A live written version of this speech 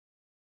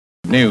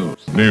News.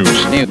 New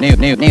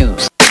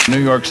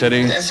York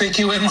City. The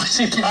FAQ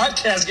NYC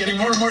podcast getting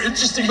more and more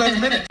interesting by the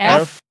minute.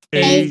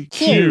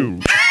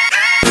 FAQ.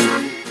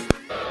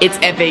 It's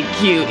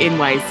FAQ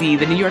NYC,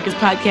 the New Yorkers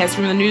podcast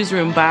from the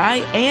newsroom by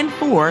and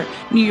for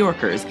New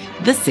Yorkers,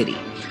 the city.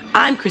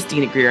 I'm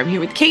Christina Greer. I'm here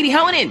with Katie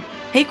Hoenin.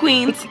 Hey,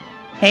 Queens.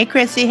 Hey,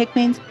 Chrissy. Hey,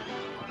 Queens.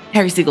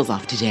 Harry Siegel's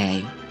off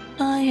today.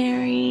 Hi,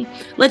 Harry.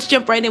 Let's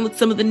jump right in with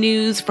some of the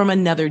news from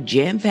another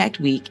jam-packed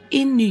week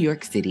in New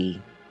York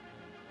City.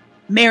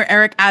 Mayor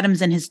Eric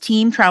Adams and his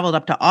team traveled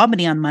up to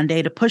Albany on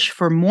Monday to push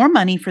for more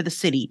money for the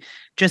city,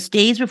 just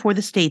days before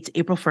the state's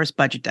April 1st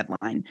budget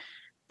deadline.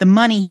 The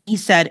money, he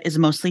said, is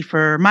mostly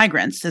for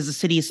migrants, as the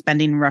city is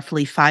spending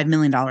roughly $5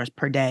 million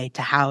per day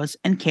to house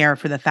and care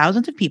for the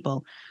thousands of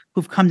people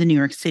who've come to New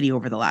York City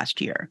over the last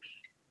year.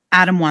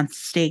 Adam wants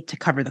the state to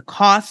cover the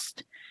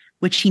cost,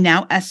 which he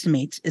now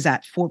estimates is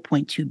at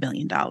 $4.2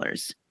 billion.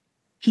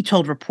 He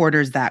told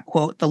reporters that,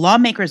 quote, the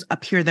lawmakers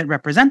up here that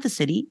represent the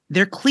city,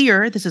 they're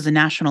clear this is a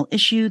national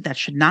issue that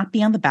should not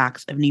be on the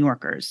backs of New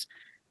Yorkers,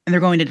 and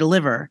they're going to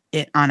deliver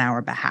it on our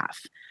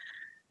behalf.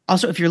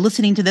 Also, if you're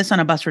listening to this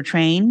on a bus or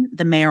train,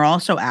 the mayor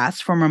also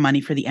asked for more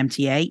money for the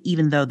MTA,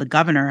 even though the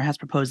governor has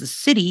proposed the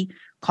city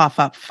cough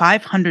up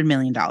 $500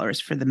 million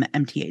for the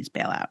MTA's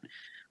bailout.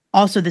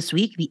 Also this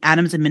week, the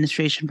Adams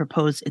administration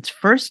proposed its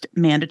first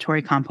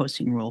mandatory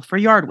composting rule for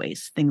yard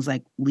waste, things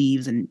like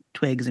leaves and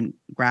twigs and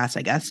grass,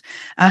 I guess,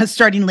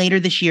 starting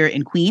later this year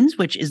in Queens,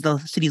 which is the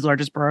city's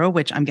largest borough,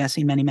 which I'm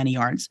guessing many, many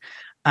yards.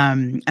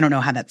 I don't know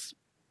how that's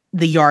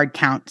the yard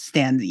count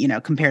stands,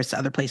 compares to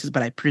other places,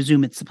 but I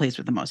presume it's the place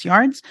with the most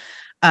yards.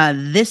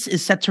 This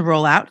is set to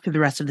roll out through the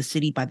rest of the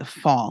city by the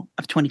fall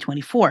of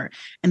 2024.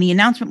 And the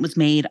announcement was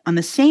made on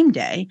the same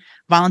day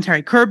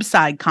voluntary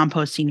curbside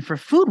composting for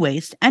food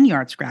waste and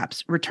yard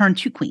scraps returned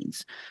to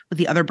Queens, with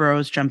the other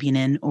boroughs jumping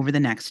in over the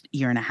next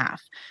year and a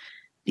half.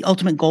 The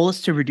ultimate goal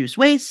is to reduce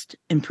waste,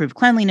 improve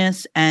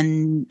cleanliness,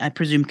 and I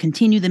presume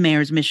continue the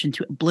mayor's mission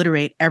to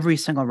obliterate every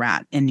single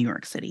rat in New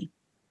York City.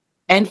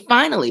 And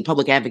finally,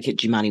 public advocate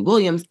Jumaane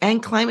Williams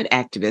and climate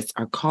activists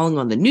are calling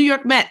on the New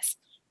York Mets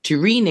to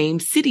rename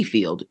Citi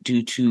Field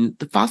due to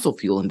the fossil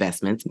fuel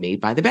investments made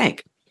by the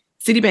bank.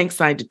 Citibank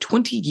signed a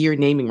 20-year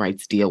naming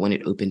rights deal when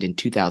it opened in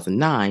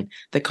 2009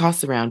 that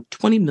costs around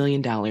 $20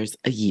 million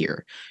a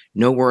year.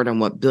 No word on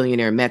what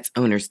billionaire Mets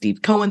owner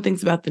Steve Cohen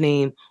thinks about the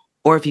name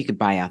or if he could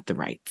buy out the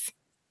rights.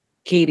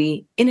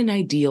 Katie, in an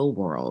ideal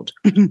world,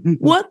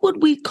 what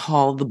would we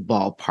call the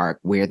ballpark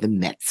where the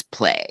Mets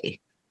play?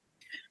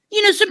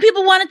 Some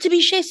people want it to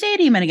be Shea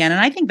Stadium again, and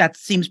I think that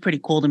seems pretty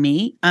cool to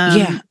me.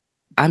 Yeah,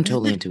 I'm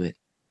totally into it.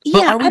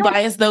 But are we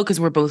biased, though, because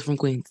we're both from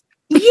Queens?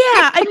 Yeah,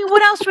 I mean,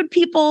 what else would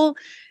people...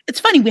 It's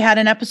funny, we had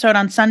an episode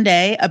on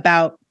Sunday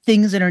about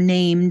things that are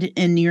named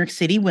in New York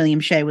City. William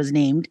Shea was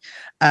named.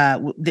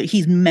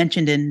 He's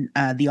mentioned in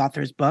the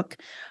author's book.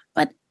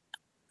 But,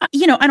 I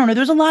don't know.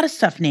 There's a lot of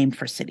stuff named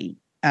for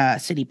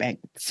Citibank.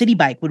 City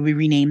Bike, would we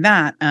rename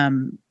that?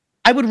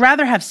 I would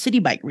rather have City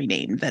Bike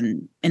renamed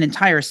than an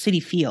entire city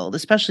field,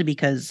 especially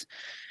because,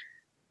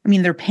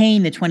 they're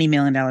paying the $20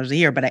 million a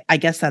year, but I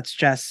guess that's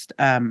just,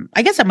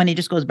 I guess that money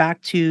just goes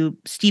back to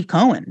Steve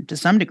Cohen to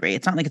some degree.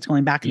 It's not like it's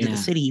going back into the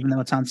city, even though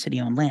it's on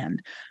city-owned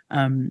land.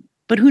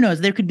 But who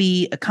knows? There could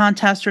be a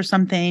contest or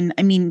something.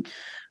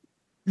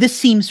 This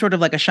seems sort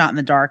of like a shot in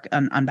the dark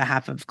on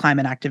behalf of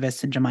climate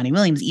activists and Jumaane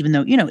Williams, even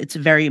though, it's a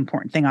very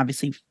important thing,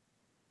 obviously,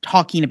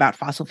 talking about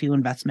fossil fuel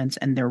investments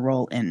and their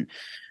role in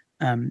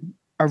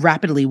a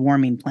rapidly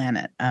warming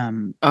planet.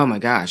 Oh my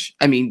gosh.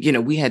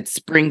 We had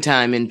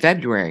springtime in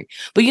February.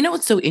 But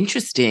what's so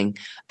interesting?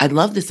 I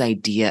love this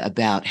idea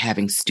about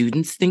having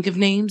students think of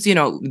names. They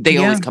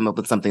always come up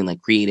with something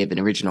like creative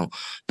and original.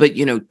 But,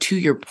 to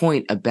your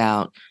point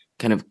about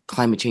kind of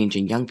climate change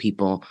and young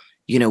people,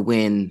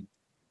 when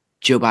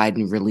Joe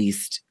Biden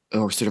released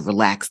or sort of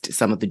relaxed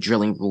some of the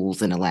drilling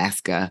rules in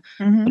Alaska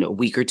a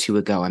week or two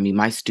ago,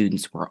 my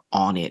students were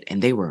on it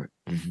and they were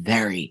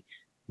very,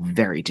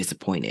 very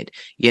disappointed.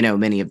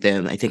 Many of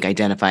them, I think,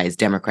 identify as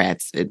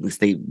Democrats. At least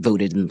they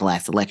voted in the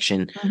last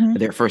election,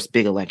 their first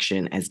big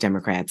election as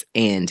Democrats.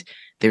 And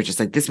they're just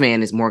like, this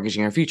man is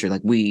mortgaging our future.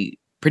 Like, we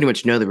pretty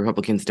much know the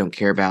Republicans don't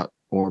care about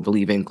or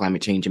believe in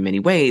climate change in many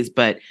ways.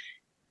 But,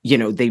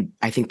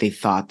 I think they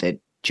thought that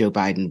Joe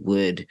Biden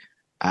would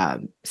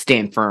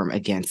stand firm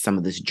against some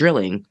of this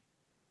drilling.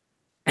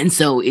 And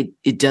so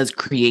it does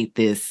create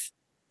this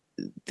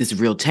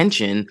real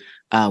tension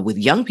with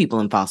young people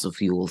in fossil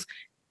fuels,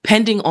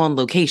 pending on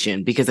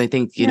location, because I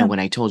think, when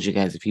I told you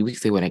guys a few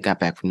weeks ago when I got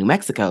back from New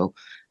Mexico,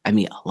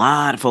 a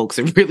lot of folks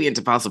are really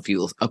into fossil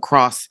fuels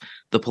across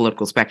the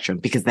political spectrum,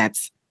 because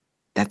that's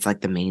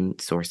like the main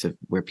source of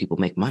where people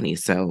make money.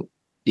 So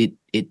it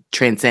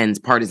transcends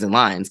partisan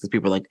lines, because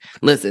people are like,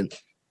 listen,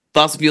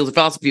 fossil fuels are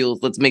fossil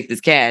fuels. Let's make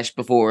this cash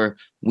before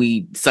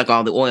we suck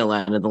all the oil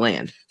out of the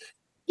land.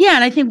 Yeah,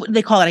 and I think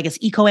they call it, I guess,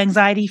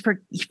 eco-anxiety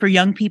for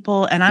young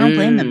people, and I don't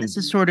blame them. This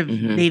is sort of,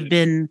 they've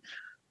been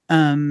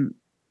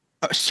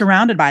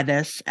surrounded by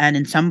this, and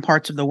in some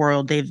parts of the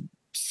world, they've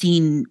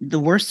seen the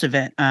worst of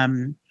it.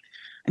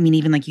 mean,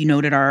 even like you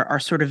noted our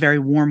sort of very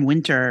warm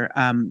winter,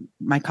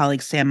 my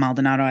colleague Sam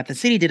Maldonado at the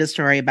city did a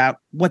story about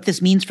what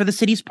this means for the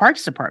city's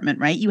parks department,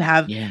 right? You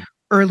have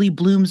early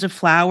blooms of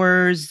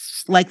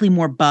flowers, likely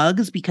more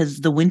bugs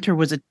because the winter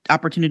was an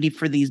opportunity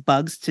for these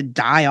bugs to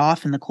die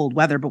off in the cold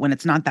weather. But when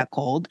it's not that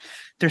cold,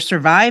 they're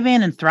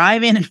surviving and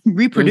thriving and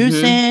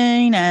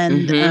reproducing.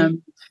 And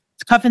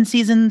it's cuffing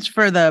seasons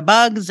for the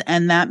bugs.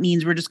 And that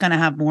means we're just going to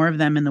have more of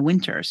them in the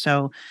winter.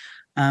 So,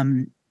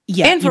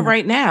 and for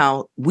right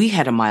now, we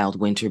had a mild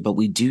winter, but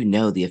we do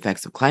know the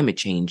effects of climate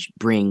change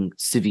bring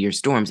severe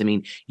storms. I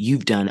mean,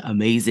 you've done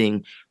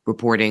amazing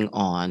reporting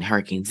on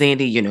Hurricane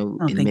Sandy. You know,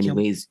 in many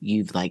ways,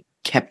 you've like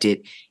kept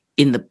it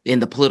in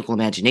the political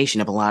imagination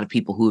of a lot of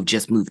people who have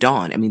just moved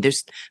on. I mean,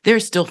 there are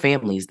still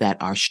families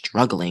that are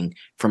struggling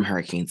from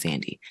Hurricane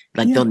Sandy.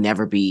 Like they'll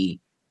never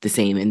be the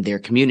same, and their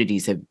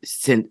communities have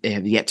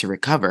yet to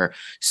recover.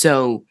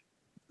 So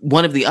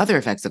one of the other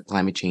effects of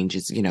climate change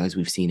is, you know, as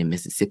we've seen in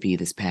Mississippi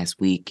this past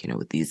week, you know,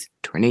 with these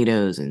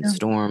tornadoes and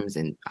storms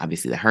and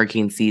obviously the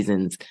hurricane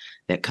seasons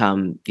that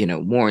come, you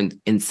know, more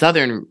in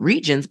southern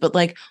regions, but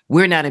like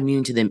we're not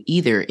immune to them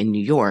either in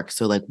New York.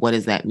 So like, what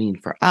does that mean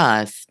for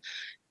us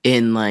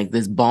in like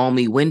this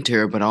balmy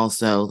winter, but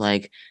also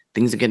like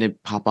things are going to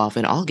pop off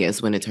in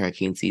August when it's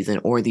hurricane season,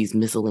 or these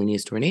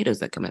miscellaneous tornadoes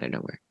that come out of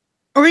nowhere?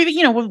 Or even,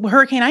 you know,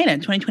 Hurricane Ida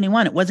in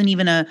 2021, it wasn't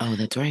even a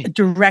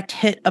direct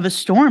hit of a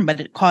storm, but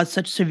it caused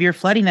such severe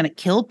flooding that it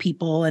killed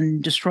people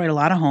and destroyed a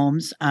lot of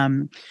homes, a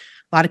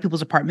lot of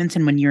people's apartments.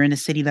 And when you're in a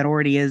city that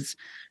already is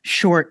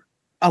short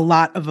a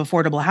lot of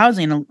affordable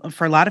housing,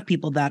 for a lot of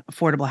people, that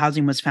affordable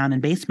housing was found in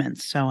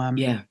basements. So,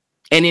 and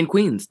in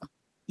Queens.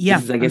 Yeah.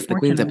 This is, I guess, the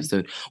Queens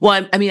episode.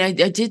 Well, I mean, I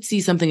did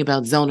see something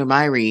about Zellner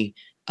Myrie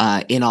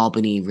in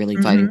Albany really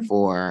fighting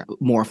for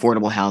more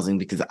affordable housing,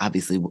 because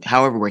obviously,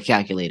 however we're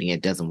calculating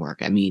it, doesn't work.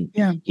 I mean,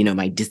 you know,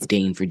 my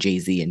disdain for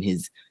Jay-Z and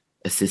his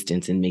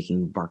assistance in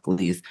making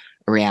Barclays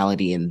a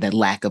reality, and the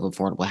lack of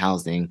affordable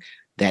housing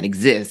that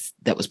exists,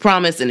 that was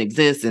promised and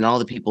exists, and all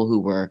the people who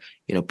were,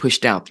 you know,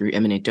 pushed out through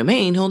eminent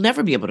domain, he'll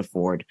never be able to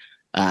afford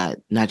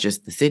not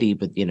just the city,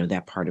 but, you know,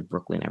 that part of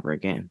Brooklyn ever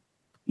again.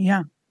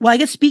 Yeah. Well, I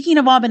guess speaking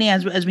of Albany,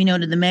 as we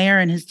noted, the mayor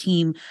and his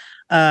team,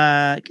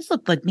 I guess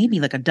looked like maybe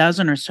like a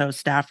dozen or so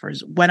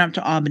staffers went up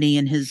to Albany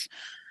in his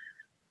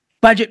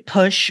budget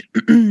push.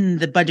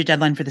 The budget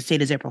deadline for the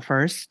state is April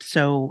 1st.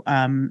 So,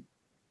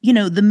 you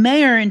know, the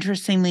mayor,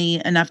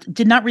 interestingly enough,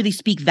 did not really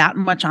speak that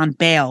much on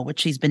bail,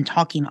 which he's been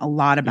talking a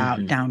lot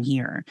about down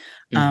here.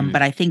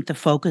 But I think the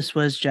focus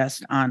was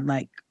just on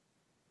like,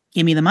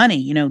 give me the money.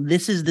 You know,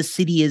 this is the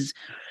city is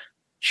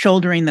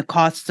shouldering the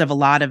costs of a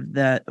lot of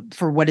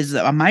for what is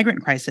a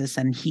migrant crisis.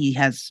 And he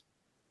has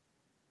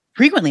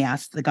frequently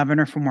asked the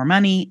governor for more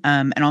money,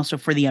 and also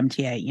for the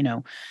MTA. You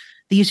know,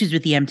 the issues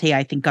with the MTA,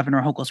 I think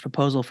Governor Hochul's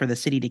proposal for the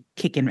city to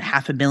kick in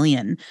 $500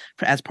 million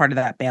as part of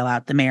that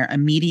bailout, the mayor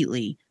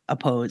immediately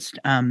opposed.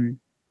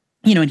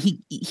 You know, and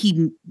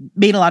he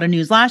made a lot of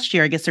news last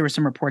year. I guess there were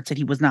some reports that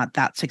he was not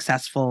that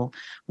successful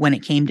when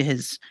it came to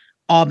his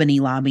Albany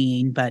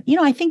lobbying. But, you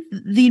know, I think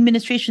the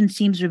administration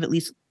seems to have at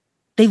least,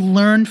 they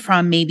learned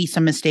from maybe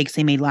some mistakes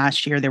they made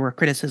last year. There were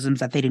criticisms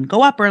that they didn't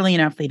go up early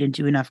enough. They didn't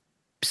do enough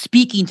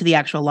speaking to the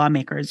actual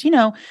lawmakers. You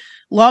know,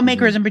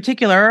 lawmakers in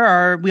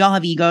particular we all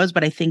have egos,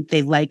 but I think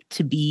they like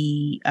to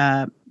be,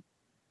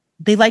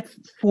 they like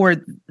for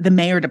the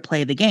mayor to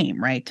play the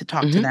game, right? To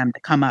talk to them, to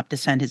come up, to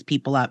send his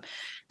people up,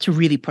 to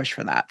really push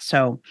for that.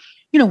 So,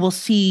 you know, we'll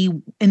see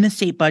in the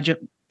state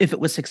budget if it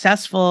was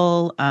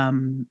successful,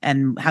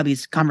 and how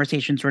these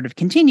conversations sort of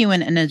continue.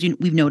 And as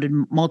we've noted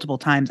multiple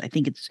times, I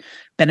think it's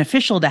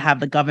beneficial to have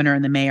the governor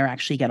and the mayor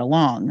actually get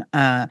along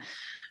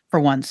for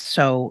once.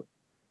 So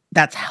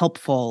that's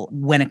helpful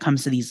when it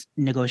comes to these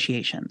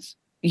negotiations.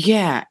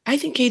 Yeah, I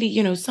think, Katie,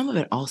 you know, some of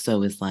it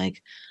also is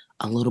like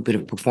a little bit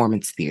of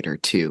performance theater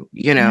too.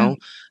 You know,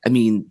 I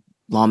mean,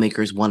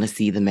 lawmakers want to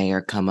see the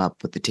mayor come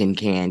up with the tin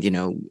can. You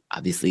know,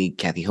 obviously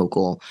Kathy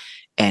Hochul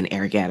and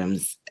Eric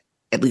Adams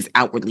at least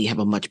outwardly have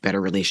a much better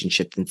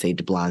relationship than, say,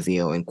 de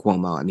Blasio and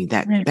Cuomo. I mean,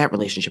 that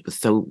relationship was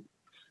so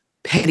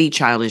petty,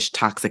 childish,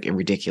 toxic, and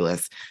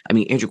ridiculous. I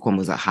mean, Andrew Cuomo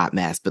was a hot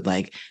mess, but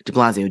like de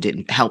Blasio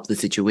didn't help the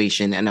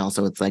situation. And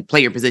also it's like, play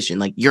your position.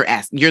 Like you're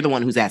the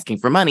one who's asking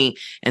for money.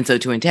 And so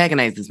to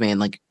antagonize this man,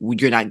 like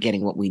you're not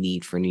getting what we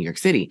need for New York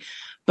City.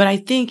 But I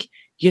think,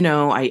 you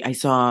know, I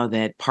saw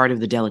that part of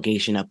the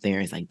delegation up there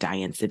is like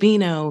Diane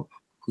Savino,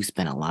 who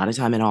spent a lot of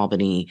time in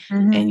Albany.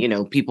 And, you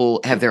know,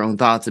 people have their own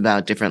thoughts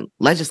about different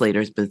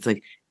legislators, but it's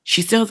like,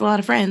 she still has a lot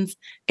of friends.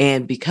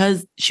 And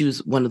because she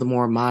was one of the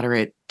more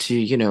moderate to,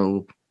 you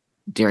know,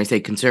 dare I say,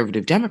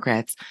 conservative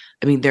Democrats,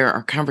 I mean, there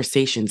are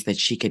conversations that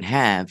she can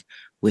have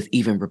with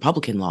even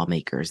Republican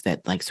lawmakers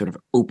that like sort of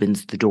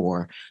opens the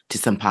door to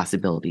some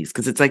possibilities.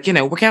 Because it's like, you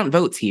know, we're counting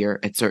votes here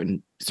at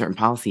certain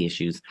policy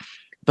issues.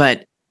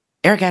 But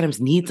Eric Adams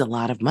needs a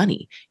lot of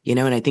money, you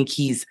know, and I think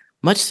he's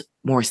much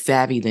more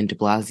savvy than de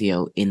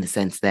Blasio in the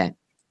sense that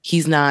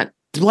he's not,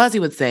 de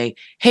Blasio would say,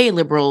 hey,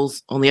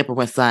 liberals on the Upper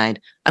West Side,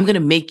 I'm going to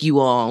make you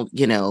all,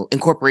 you know,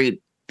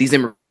 incorporate these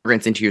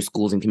immigrants into your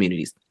schools and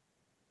communities.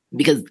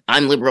 because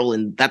I'm liberal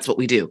and that's what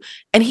we do.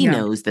 And he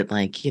knows that,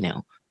 like,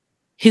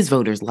 his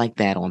voters like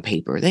that on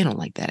paper. They don't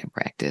like that in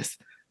practice.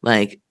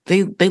 Like,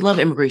 they love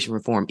immigration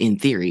reform in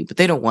theory, but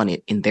they don't want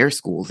it in their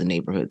schools and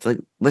neighborhoods. Like,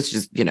 let's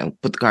just,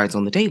 put the cards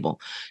on the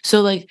table.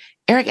 So, like,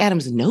 Eric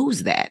Adams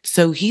knows that.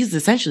 So he's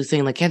essentially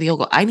saying, like, Kathy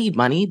Hochul, I need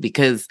money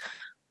because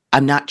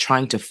I'm not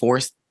trying to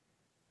force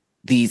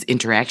these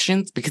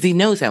interactions, because he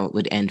knows how it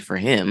would end for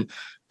him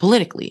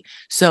politically.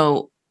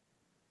 So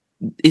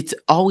it's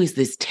always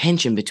this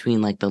tension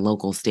between, like, the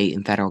local, state,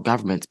 and federal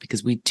governments,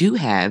 because we do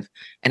have,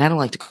 and I don't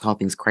like to call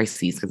things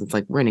crises because it's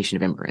like we're a nation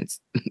of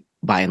immigrants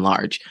by and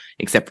large,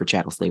 except for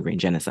chattel slavery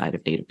and genocide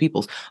of Native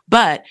peoples.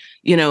 But,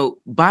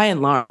 by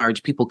and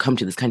large, people come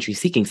to this country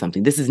seeking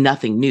something. This is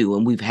nothing new,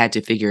 and we've had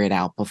to figure it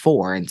out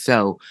before. And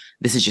so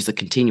this is just a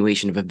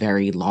continuation of a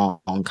very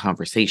long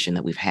conversation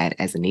that we've had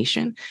as a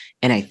nation.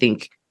 And I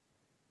think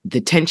the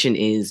tension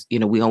is,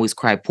 we always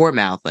cry poor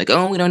mouth, like,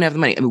 oh, we don't have the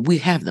money. I mean, we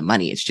have the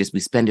money. It's just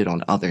we spend it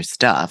on other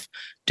stuff,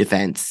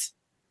 defense,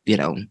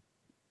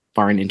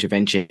 foreign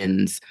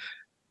interventions,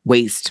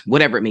 waste,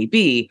 whatever it may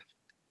be.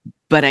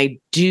 But I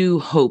do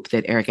hope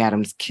that Eric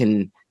Adams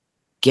can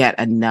get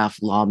enough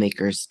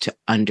lawmakers to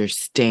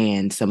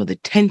understand some of the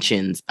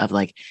tensions of,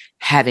 like,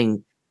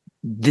 having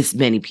this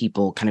many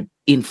people kind of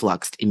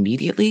influxed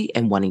immediately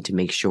and wanting to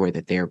make sure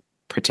that they're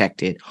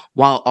protected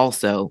while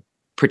also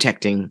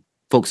protecting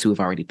folks who have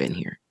already been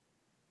here.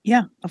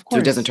 Yeah, of course.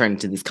 So it doesn't turn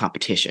into this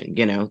competition,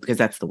 because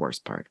that's the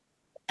worst part.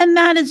 And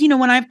that is,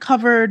 when I've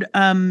covered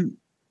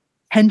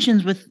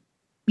tensions with,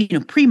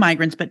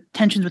 pre-migrants, but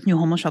tensions with new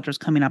homeless shelters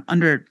coming up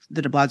under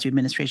the de Blasio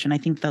administration, I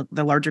think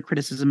the larger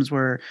criticisms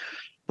were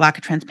lack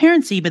of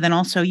transparency, but then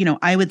also,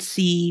 I would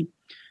see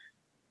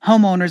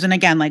homeowners, and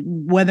again, like,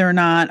 whether or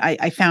not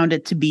I found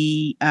it to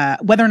be,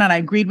 whether or not I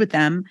agreed with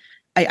them,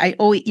 I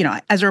always,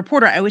 as a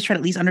reporter, I always try to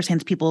at least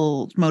understand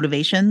people's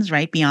motivations,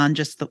 right? Beyond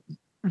just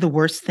the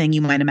worst thing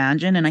you might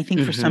imagine. And I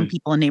think for some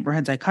people in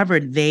neighborhoods I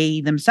covered,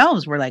 they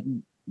themselves were like,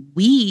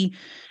 we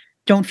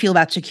don't feel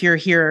that secure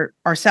here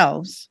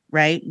ourselves,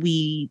 right?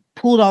 We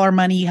pooled all our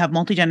money, you have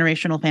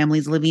multi-generational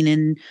families living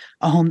in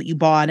a home that you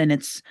bought, and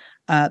it's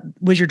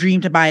was your dream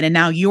to buy it. And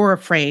now you're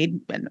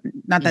afraid,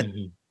 not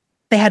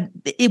that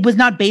it was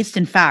not based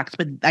in facts,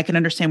 but I can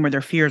understand where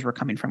their fears were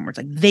coming from, where it's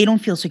like, they don't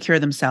feel secure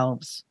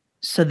themselves.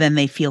 So then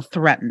they feel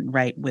threatened,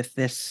 right, with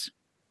this.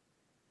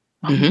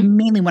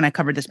 Mainly when I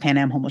covered this Pan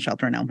Am homeless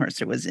shelter in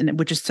Elmhurst,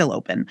 which is still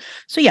open.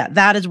 So yeah,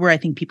 that is where I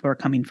think people are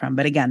coming from.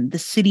 But again, the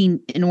city,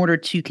 in order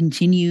to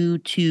continue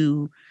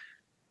to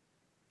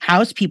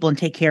house people and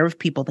take care of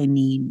people, they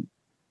need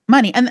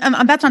money, and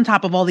that's on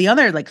top of all the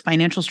other, like,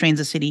 financial strains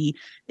the city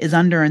is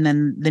under, and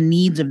then the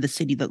needs of the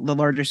city, the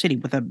larger city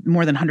with a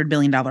more than $100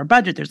 billion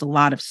budget. There's a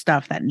lot of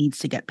stuff that needs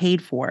to get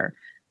paid for.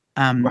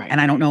 Right.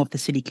 And I don't know if the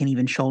city can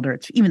even shoulder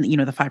it, even, the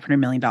 $500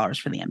 million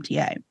for the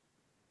MTA.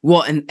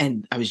 Well,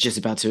 and I was just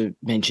about to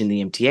mention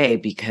the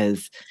MTA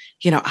because,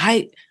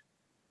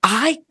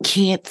 I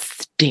can't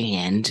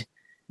stand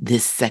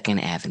this Second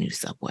Avenue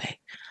subway.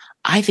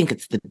 I think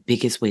it's the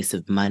biggest waste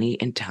of money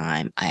and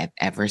time I have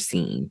ever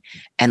seen.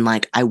 And,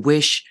 like, I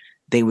wish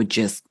they would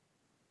just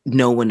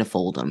know when to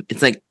fold them.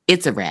 It's like,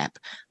 it's a wrap.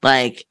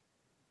 Like,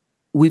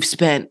 we've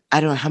spent,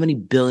 I don't know how many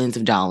billions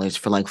of dollars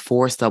for, like,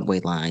 4 subway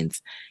lines.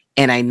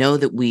 And I know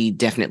that we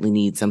definitely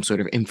need some sort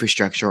of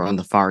infrastructure on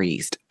the Far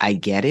East. I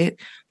get it.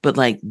 But,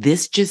 like,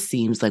 this just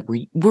seems like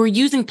we're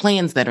using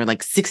plans that are,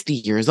 like, 60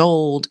 years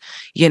old.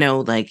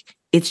 Like,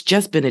 it's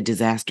just been a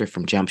disaster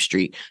from Jump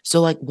Street.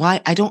 So, like,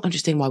 why? I don't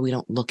understand why we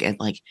don't look at,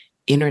 like,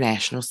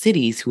 international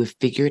cities who have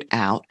figured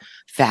out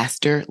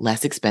faster,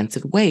 less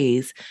expensive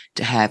ways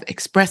to have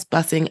express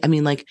busing. I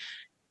mean, like,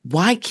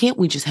 why can't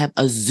we just have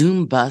a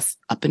Zoom bus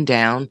up and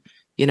down,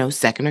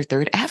 2nd or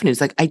 3rd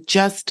avenues? Like, I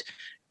just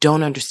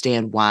don't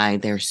understand why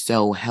they're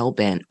so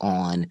hell-bent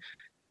on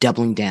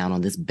doubling down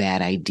on this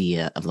bad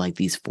idea of, like,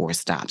 these 4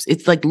 stops.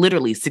 It's, like,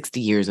 literally 60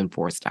 years and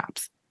 4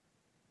 stops.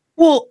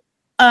 Well,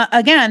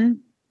 again,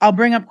 I'll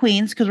bring up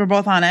Queens because we're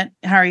both on it.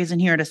 Harry isn't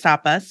here to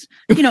stop us.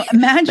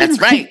 Imagine. That's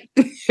right.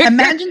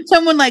 Imagine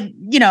someone like,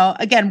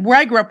 again, where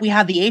I grew up, we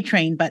had the A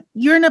train, but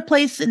you're in a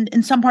place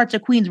in some parts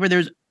of Queens where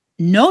there's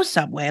no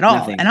subway at all.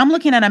 Nothing. And I'm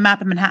looking at a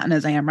map of Manhattan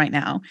as I am right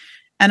now.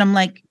 And I'm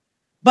like,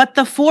 but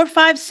the 4,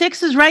 5,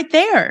 6 is right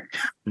there.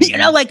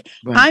 Right.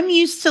 I'm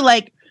used to,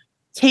 like,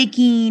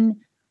 taking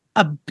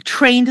a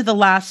train to the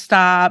last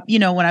stop,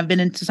 when I've been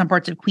into some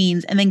parts of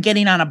Queens, and then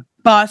getting on a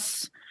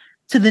bus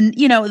to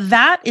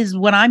that is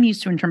what I'm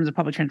used to in terms of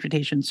public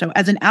transportation. So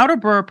as an outer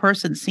borough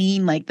person,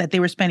 seeing, like, that they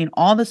were spending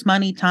all this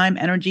money, time,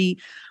 energy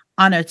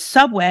on a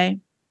subway,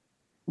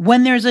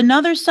 when there's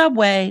another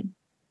subway,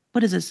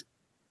 what is this,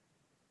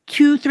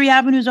 2, 3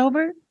 avenues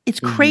over? It's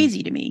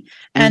crazy to me.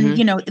 And,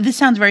 this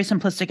sounds very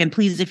simplistic. And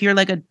please, if you're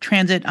like a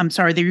transit, I'm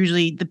sorry, they're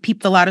usually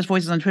the loudest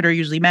voices on Twitter are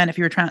usually men. If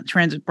you're a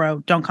transit bro,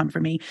 don't come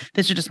for me.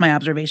 This is just my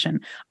observation.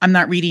 I'm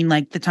not reading,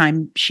 like, the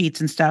time sheets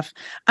and stuff.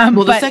 The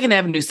 2nd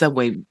Avenue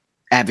subway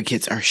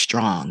advocates are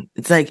strong.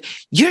 It's like,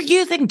 you're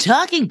using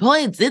talking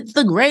points. It's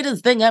the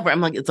greatest thing ever. I'm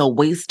like, it's a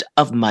waste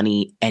of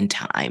money and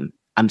time.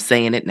 I'm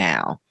saying it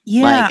now.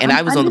 Yeah. And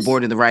I was on the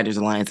board of the Writers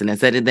Alliance, and I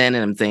said it then,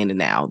 and I'm saying it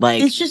now.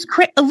 Like, it's just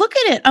crazy. Look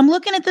at it. I'm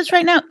looking at this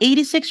right now.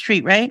 86th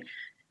Street, right?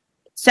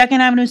 2nd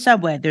Avenue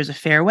subway. There's a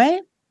Fairway,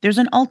 there's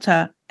an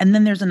Ulta, and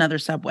then there's another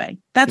subway.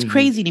 That's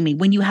crazy to me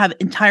when you have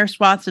entire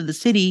swaths of the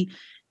city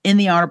in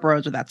the outer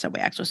boroughs without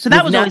subway access. So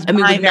that was always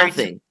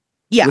nothing.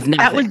 Yeah,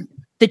 that was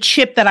the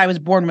chip that I was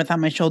born with on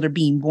my shoulder,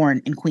 being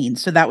born in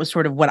Queens. So that was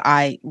sort of what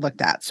I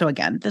looked at. So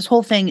again, this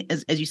whole thing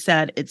is, as you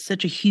said, it's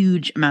such a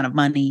huge amount of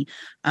money.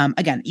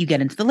 Again, you get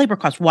into the labor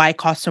costs. Why it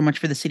costs so much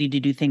for the city to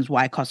do things?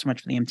 Why it costs so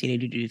much for the MTA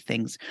to do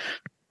things?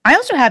 I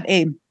also have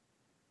a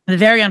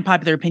very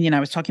unpopular opinion. I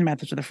was talking about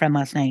this with a friend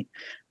last night.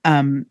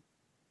 And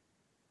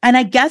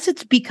I guess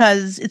it's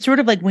because it's sort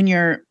of like when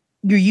you're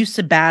used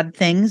to bad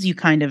things,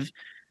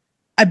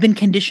 I've been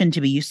conditioned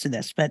to be used to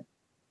this, but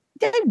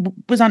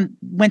I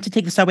went to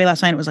take the subway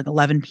last night. It was like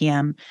 11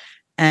 p.m.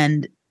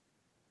 and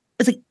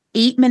it's like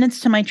 8 minutes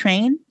to my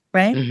train,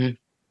 right? Mm-hmm.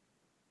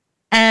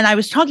 And I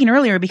was talking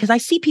earlier because I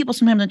see people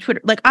sometimes on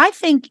Twitter. Like, I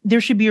think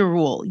there should be a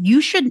rule. You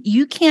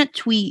can't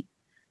tweet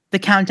the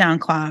countdown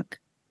clock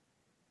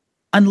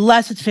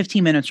unless it's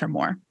 15 minutes or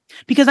more.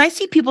 Because I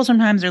see people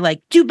sometimes are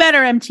like, do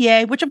better,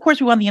 MTA, which of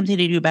course we want the MTA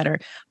to do better.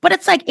 But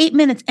it's like 8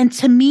 minutes. And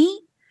to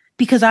me,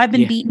 because I've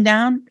been beaten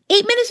down,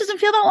 8 minutes doesn't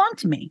feel that long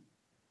to me.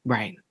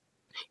 Right.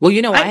 Well,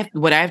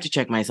 what I have to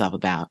check myself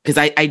about, because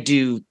I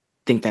do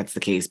think that's the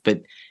case.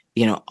 But,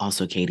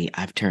 also, Katie,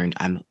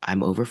 I'm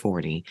over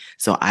 40.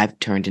 So I've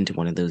turned into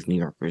one of those New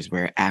Yorkers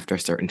where after a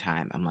certain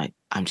time, I'm like,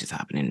 I'm just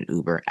hopping in an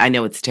Uber. I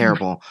know it's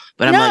terrible,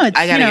 but I got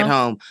to get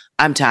home.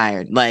 I'm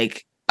tired.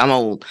 Like, I'm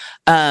old.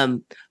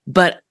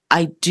 But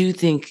I do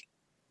think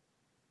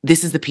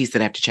this is the piece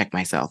that I have to check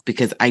myself,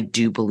 because I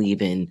do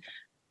believe in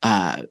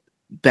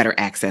better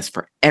access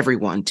for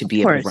everyone to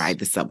be able to ride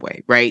the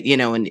subway, right?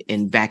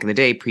 And back in the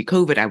day,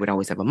 pre-COVID, I would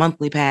always have a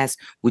monthly pass,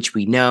 which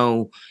we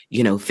know,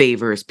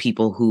 favors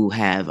people who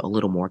have a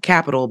little more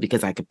capital,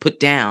 because I could put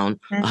down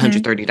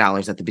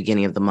 $130 at the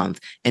beginning of the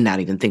month and not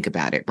even think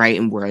about it, right?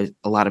 And whereas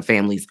a lot of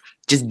families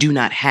just do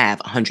not have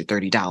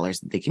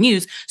 $130 that they can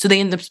use, so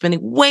they end up spending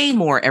way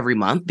more every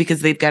month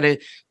because they've got to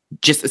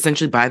just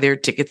essentially buy their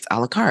tickets a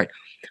la carte.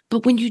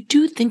 But when you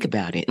do think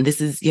about it, and this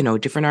is, a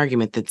different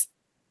argument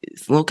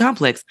it's a little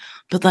complex,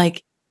 but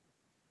like,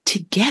 to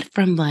get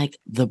from like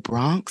the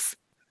Bronx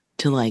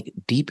to like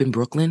deep in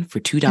Brooklyn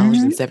for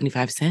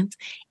 $2.75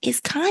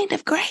 is kind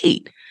of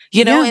great,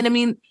 And I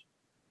mean,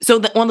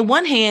 so on the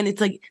one hand,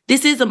 it's like,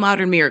 this is a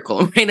modern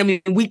miracle, right? I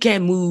mean, we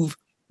can move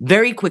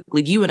very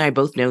quickly. You and I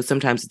both know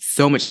sometimes it's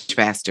so much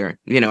faster.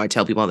 I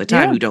tell people all the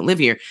time who don't live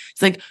here,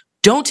 it's like,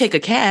 don't take a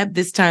cab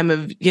this time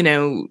of,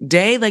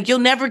 day. Like, you'll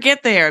never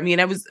get there. I mean,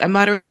 I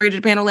moderated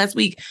a panel last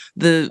week.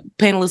 The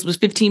panelist was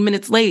 15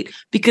 minutes late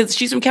because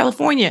she's from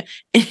California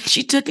and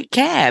she took a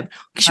cab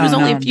because she was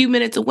only a few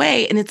minutes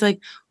away. And it's like,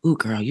 ooh,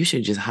 girl, you should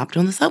have just hopped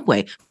on the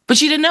subway. But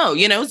she didn't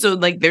know, so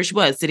like there she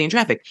was sitting in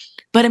traffic.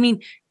 But I mean,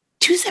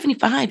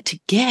 $2.75 to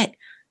get,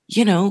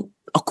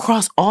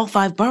 across all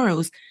 5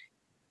 boroughs,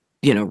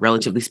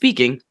 relatively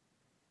speaking,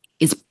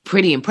 is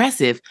pretty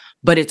impressive.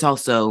 But it's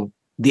also,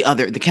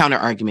 the counter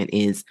argument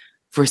is,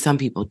 for some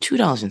people,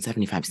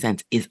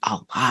 $2.75 is a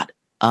lot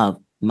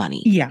of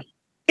money. Yeah.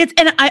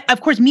 And I, of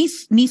course, me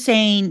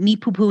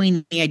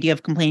poo-pooing the idea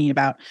of complaining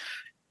about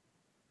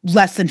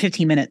less than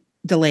 15-minute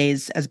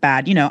delays as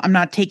bad. I'm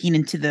not taking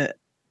into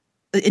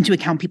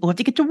account people who have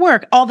to get to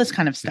work, all this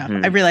kind of stuff.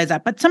 I realize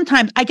that. But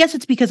sometimes I guess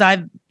it's because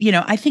I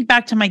think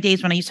back to my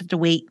days when I used to have to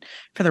wait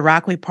for the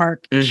Rockaway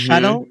Park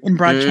shuttle in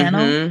Broad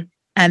Channel.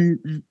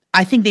 And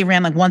I think they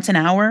ran like once an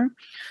hour.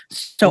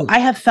 So I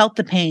have felt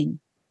the pain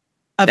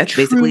of that's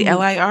basically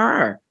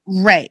LIR.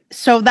 Right.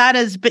 So that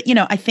is, but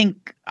I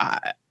think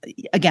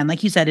again,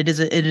 like you said, it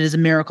is a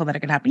miracle that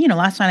it could happen.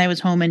 Last night I was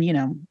home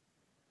in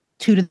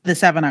 2 to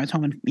 7. I was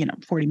home in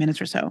 40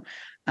 minutes or so.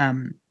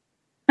 And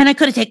I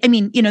could have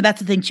taken.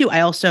 That's the thing too.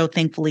 I also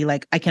thankfully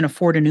I can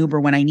afford an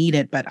Uber when I need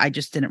it, but I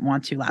just didn't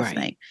want to last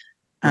night.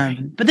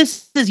 But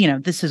this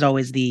is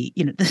always the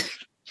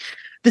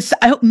This,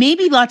 I hope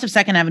maybe lots of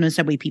 2nd Avenue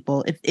subway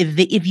people,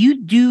 if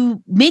you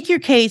do make your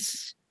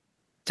case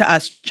to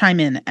us,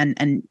 chime in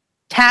and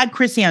tag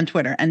Chrissy on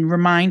Twitter and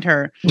remind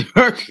her.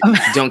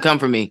 Don't come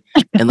for me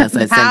unless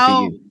I send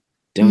for you.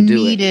 Don't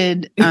do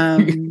it.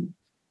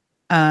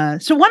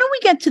 So why don't we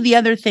get to the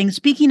other thing?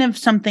 Speaking of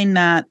something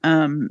that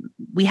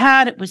we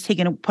had, it was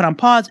put on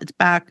pause. It's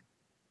back.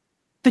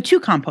 The 2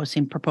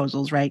 composting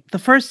proposals, right? The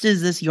first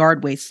is this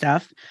yard waste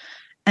stuff,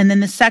 and then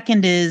the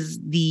second is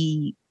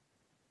the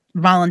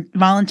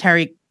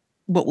voluntary,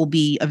 what will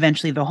be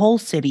eventually the whole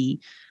city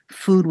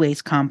food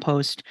waste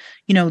compost.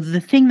 The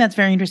thing that's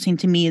very interesting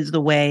to me is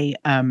the way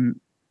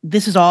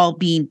this is all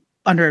being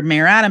under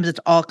Mayor Adams.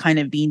 It's all kind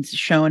of being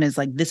shown as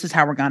like, this is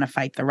how we're going to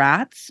fight the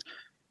rats.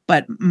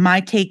 But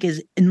my take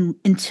is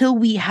until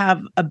we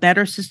have a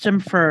better system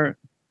for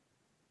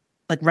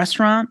like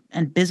restaurant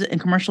and business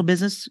and commercial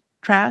business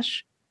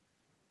trash,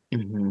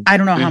 I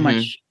don't know how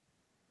much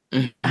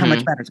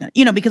better it's going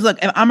to, because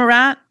look, if I'm a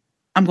rat,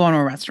 I'm going to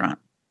a restaurant.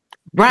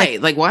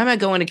 Right. Like, why am I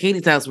going to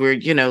Katie's house where,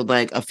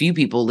 like a few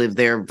people live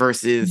there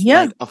versus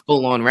like a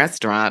full-on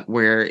restaurant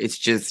where it's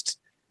just,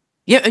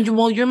 and you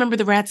remember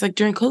the rats like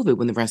during COVID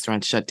when the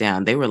restaurants shut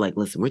down. They were like,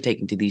 listen, we're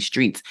taking to these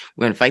streets.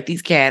 We're going to fight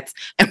these cats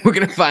and we're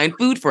going to find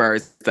food for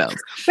ourselves.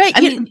 Right.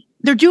 I mean,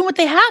 they're doing what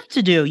they have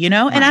to do, and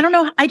I don't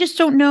know. I just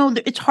don't know.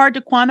 It's hard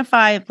to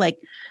quantify if like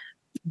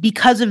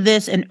because of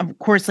this and of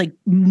course, like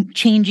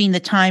changing the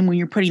time when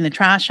you're putting the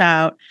trash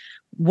out,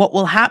 what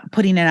will happen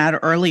putting it out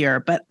earlier.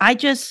 But I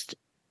just,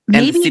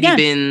 maybe and the city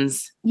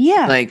bins.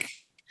 Yeah. Like,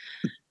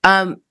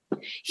 I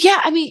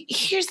mean,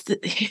 here's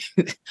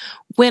the,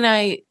 when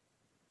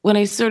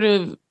I sort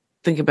of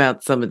think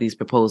about some of these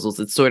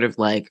proposals, it's sort of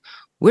like,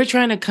 we're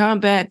trying to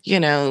combat,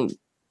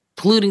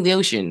 polluting the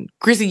ocean.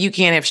 Chrissy, you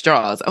can't have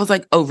straws. I was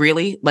like, oh,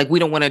 really? Like, we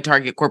don't want to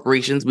target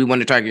corporations. We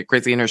want to target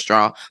Chrissy and her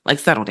straw. Like,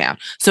 settle down.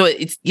 So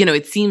it's,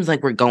 it seems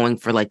like we're going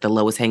for like the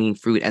lowest hanging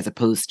fruit as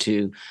opposed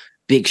to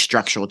big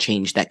structural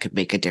change that could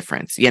make a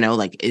difference.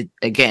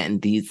 Again,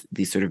 these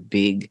sort of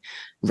big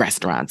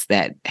restaurants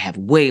that have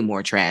way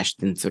more trash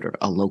than sort of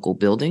a local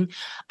building.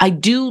 I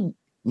do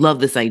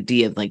love this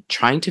idea of like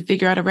trying to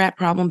figure out a rat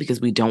problem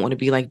because we don't want to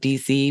be like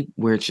DC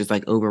where it's just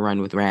like overrun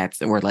with rats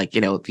or like,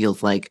 it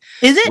feels like.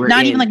 Is it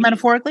not even like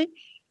metaphorically?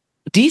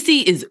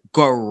 DC is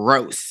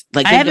gross.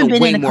 Like they have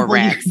way more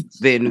rats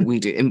than we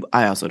do. And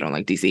I also don't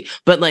like DC,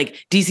 but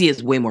like DC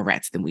has way more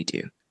rats than we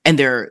do. And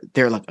they're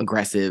like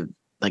aggressive,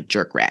 like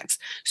jerk rats.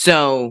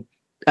 So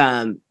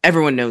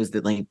everyone knows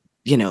that like,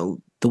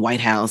 the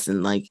White House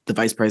and like the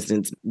vice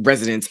president's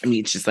residence. I mean,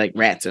 it's just like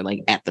rats are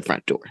like at the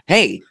front door.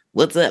 Hey,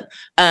 what's up?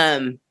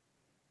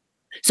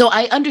 So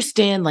I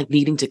understand like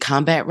needing to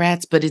combat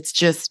rats, but it's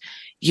just,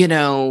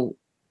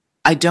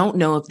 I don't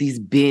know if these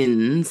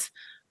bins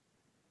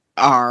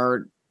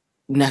are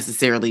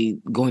necessarily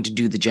going to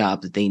do the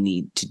job that they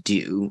need to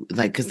do.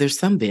 Like, because there's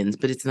some bins,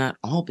 but it's not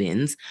all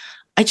bins.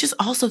 I just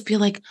also feel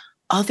like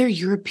other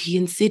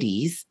European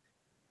cities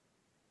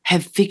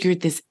have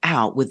figured this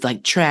out with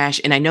like trash.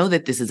 And I know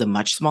that this is a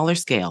much smaller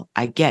scale.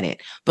 I get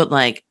it. But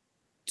like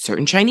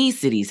certain Chinese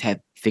cities have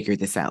figured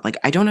this out. Like,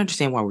 I don't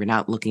understand why we're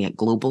not looking at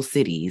global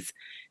cities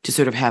to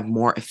sort of have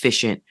more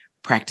efficient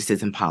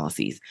practices and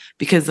policies.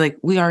 Because like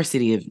we are a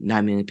city of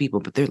 9 million people,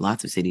 but there are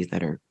lots of cities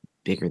that are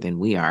bigger than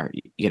we are,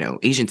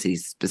 Asian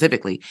cities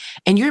specifically.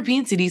 And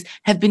European cities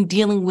have been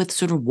dealing with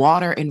sort of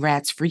water and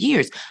rats for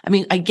years. I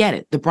mean, I get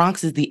it. The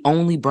Bronx is the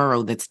only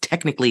borough that's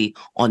technically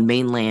on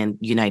mainland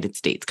United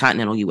States,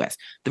 continental US.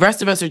 The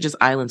rest of us are just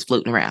islands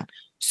floating around.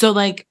 So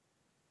like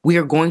we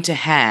are going to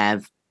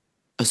have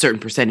a certain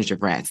percentage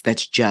of rats.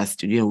 That's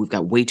just, we've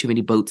got way too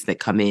many boats that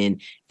come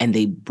in and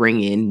they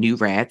bring in new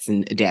rats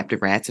and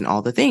adaptive rats and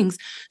all the things.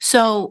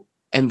 So,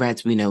 and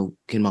rats we know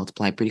can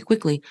multiply pretty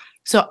quickly.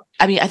 So,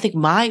 I mean, I think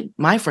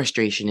my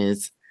frustration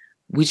is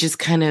we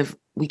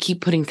keep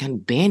putting kind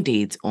of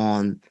Band-Aids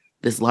on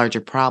this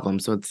larger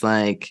problem. So it's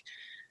like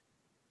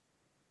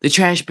the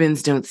trash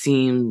bins don't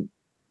seem,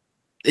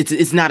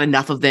 it's not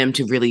enough of them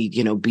to really,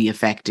 be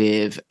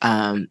effective.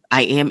 I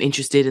am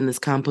interested in this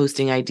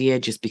composting idea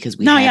just because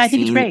I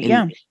think it's great.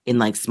 In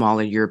like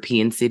smaller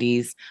European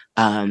cities,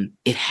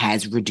 it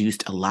has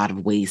reduced a lot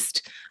of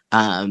waste.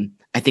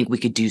 I think we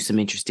could do some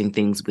interesting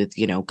things with,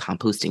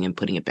 composting and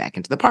putting it back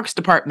into the parks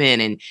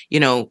department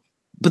and,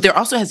 but there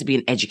also has to be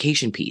an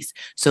education piece.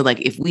 So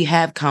like if we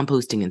have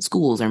composting in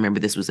schools, I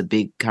remember this was a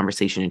big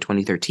conversation in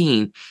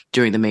 2013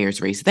 during the mayor's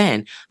race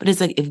then, but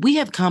it's like if we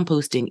have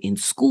composting in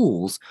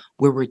schools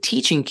where we're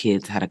teaching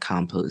kids how to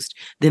compost,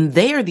 then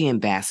they are the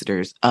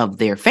ambassadors of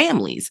their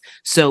families.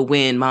 So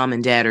when mom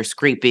and dad are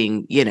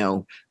scraping,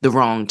 the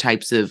wrong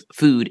types of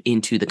food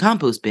into the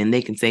compost bin,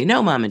 they can say,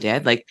 no, mom and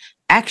dad, like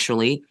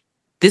actually,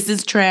 this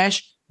is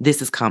trash,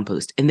 this is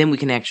compost. And then we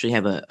can actually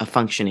have a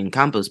functioning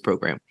compost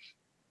program.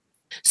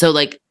 So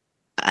like,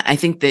 I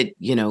think that,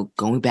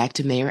 going back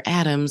to Mayor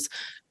Adams'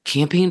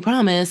 campaign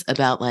promise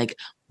about like,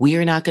 we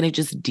are not going to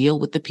just deal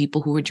with the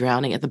people who are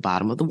drowning at the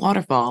bottom of the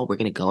waterfall. We're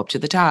going to go up to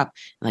the top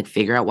and like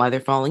figure out why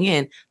they're falling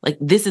in. Like,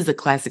 this is a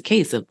classic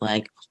case of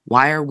like,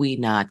 why are we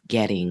not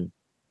getting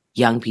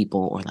young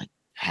people or like,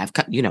 I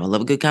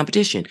love a good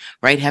competition,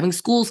 right? Having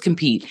schools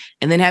compete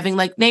and then having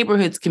like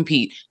neighborhoods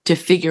compete to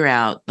figure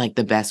out like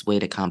the best way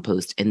to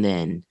compost and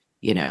then,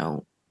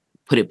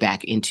 put it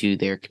back into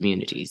their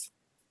communities.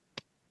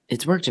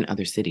 It's worked in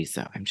other cities.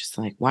 So I'm just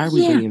like, why are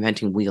we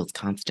reinventing wheels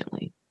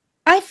constantly?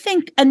 I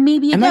think, and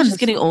maybe am I just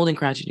getting old and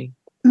crotchety?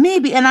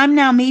 Maybe. And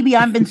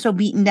I've been so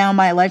beaten down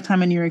by a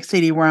lifetime in New York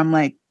City where I'm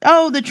like,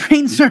 oh, the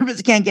train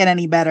service can't get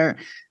any better.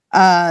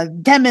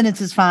 10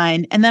 minutes is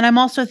fine. And then I'm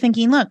also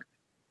thinking, look,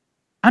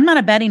 I'm not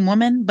a betting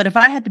woman, but if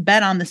I had to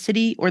bet on the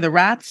city or the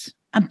rats,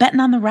 I'm betting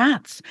on the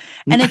rats.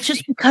 And it's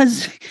just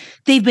because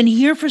they've been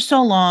here for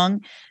so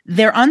long.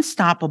 They're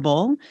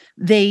unstoppable.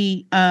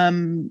 They,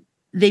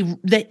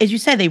 as you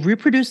said, they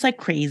reproduce like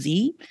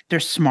crazy.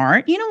 They're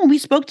smart. When we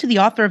spoke to the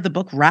author of the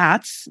book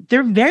Rats,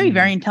 they're very,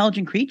 very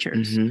intelligent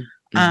creatures.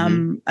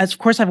 As of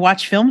course, I've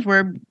watched films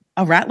where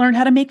a rat learned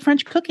how to make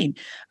French cooking.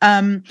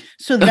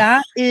 So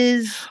that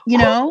is,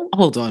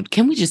 Hold on.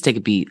 Can we just take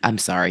a beat? I'm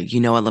sorry. I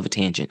love a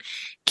tangent.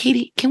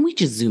 Katie, can we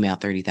just zoom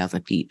out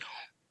 30,000 feet?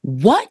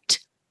 What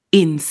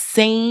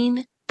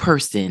insane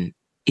person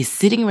is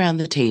sitting around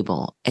the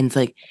table and it's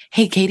like,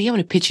 hey, Katie, I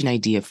want to pitch an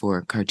idea for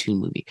a cartoon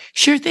movie.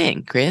 Sure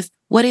thing, Chris.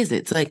 What is it?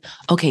 It's like,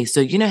 okay, so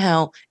you know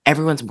how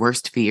everyone's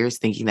worst fear is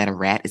thinking that a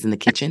rat is in the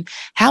kitchen?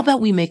 How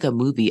about we make a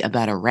movie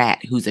about a rat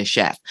who's a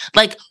chef?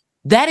 Like,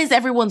 that is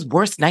everyone's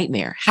worst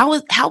nightmare. How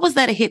was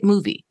that a hit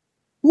movie?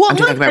 Well, I'm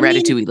talking about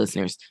Ratatouille,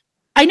 listeners.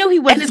 I know he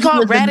was. And it's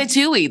called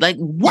Ratatouille. Like,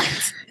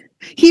 what?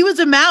 He was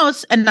a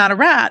mouse and not a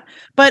rat.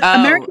 But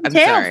American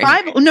Tail,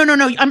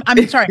 No.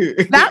 I'm sorry.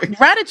 That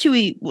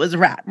Ratatouille was a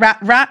rat.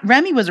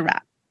 Remy was a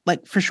rat,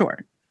 like for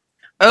sure.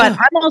 But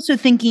I'm also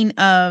thinking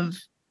of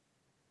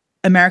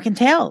American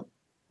Tail,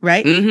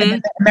 right? Mm-hmm.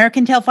 And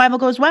American Tail, Fievel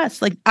Goes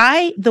West. Like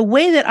the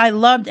way that I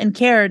loved and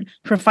cared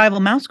for Fievel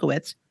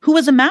Mousekewitz, who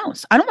was a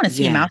mouse. I don't want to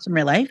see a mouse in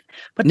real life,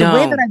 but the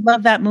way that I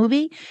love that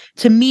movie,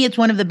 to me, it's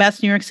one of the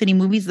best New York City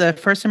movies, the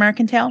first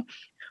American Tail.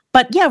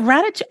 But yeah,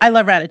 I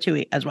love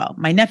Ratatouille as well.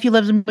 My nephew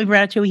lives in the movie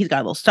Ratatouille. He's got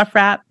a little stuffed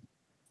rat.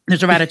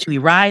 There's a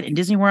Ratatouille ride in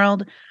Disney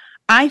World.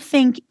 I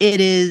think it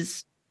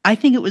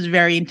was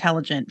very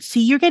intelligent.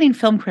 See, you're getting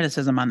film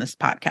criticism on this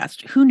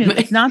podcast. Who knew?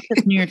 It's not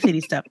just New York City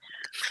stuff.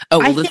 Oh,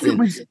 well,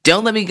 listen,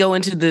 don't let me go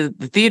into the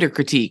theater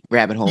critique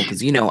rabbit hole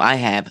because I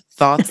have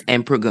thoughts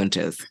and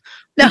preguntas.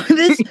 No,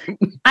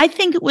 I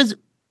think it was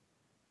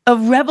a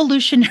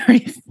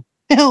revolutionary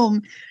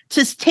film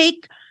to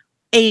take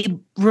a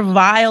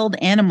reviled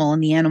animal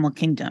in the animal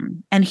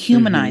kingdom and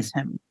humanize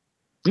him.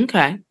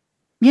 Okay.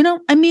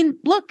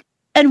 Look,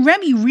 and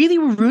Remy really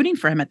were rooting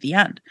for him at the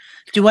end.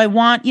 Do I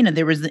want,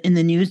 there was in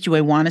the news, do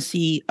I want to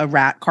see a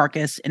rat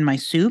carcass in my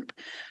soup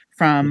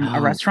from a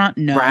restaurant?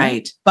 No.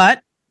 Right.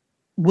 But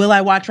will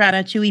I watch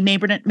Ratatouille?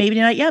 Maybe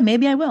not. Yeah,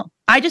 maybe I will.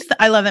 I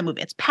love that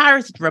movie. It's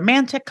Paris. It's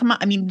romantic. Come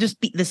on. Just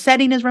the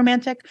setting is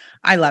romantic.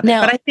 I love it.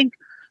 But I think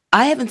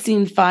I haven't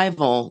seen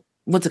Fievel.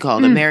 What's it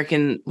called?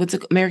 American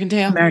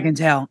Tail? American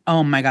Tail.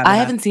 Oh my God. I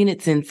haven't seen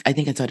it since I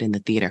think I saw it in the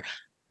theater.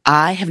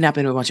 I have not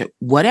been able to watch it.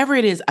 Whatever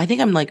it is, I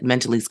think I'm like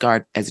mentally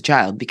scarred as a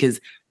child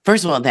because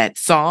first of all, that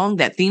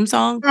theme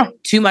song,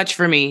 too much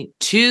for me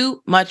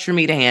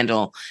to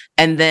handle.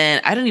 And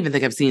then I don't even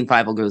think I've seen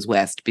Fievel Goes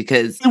West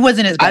because it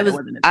wasn't as bad.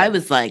 I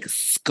was like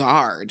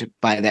scarred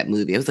by that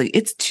movie. I was like,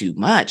 it's too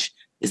much.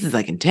 This is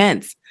like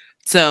intense.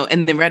 So,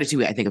 and then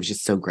Ratatouille, I think I was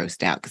just so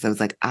grossed out because I was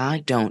like,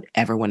 I don't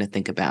ever want to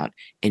think about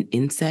an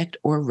insect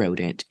or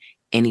rodent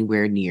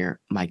anywhere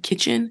near my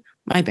kitchen,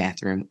 my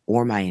bathroom,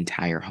 or my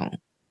entire home.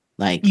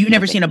 Like you've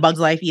never seen A Bug's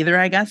Life either,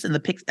 I guess. And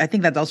I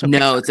think that's also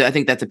no. So I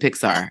think that's a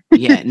Pixar.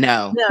 Yeah,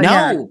 no.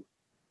 Yeah.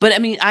 But I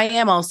mean, I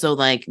am also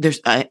like,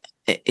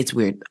 it's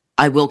weird.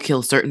 I will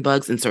kill certain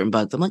bugs and certain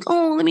bugs. I'm like,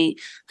 oh, let me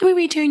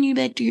return you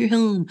back to your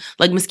home.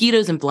 Like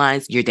mosquitoes and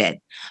flies, you're dead.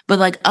 But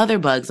like other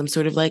bugs, I'm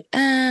sort of like,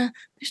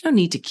 there's no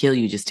need to kill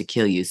you just to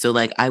kill you. So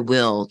like, I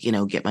will,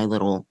 get my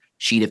little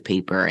sheet of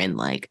paper and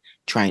like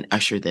try and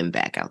usher them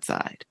back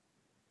outside.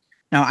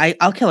 No,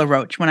 I'll kill a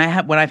roach when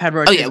I've had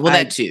roaches. Oh yeah, well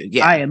that too.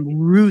 Yeah, I am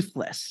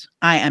ruthless.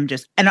 I am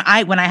just, and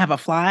when I have a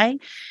fly,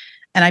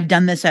 and I've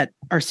done this at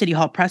our City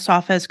Hall press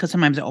office because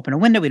sometimes I open a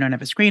window, we don't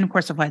have a screen. Of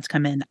course, the flies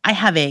come in. I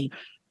have a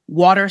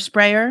water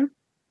sprayer,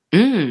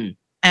 and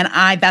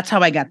that's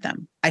how I get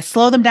them. I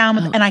slow them down,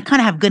 and I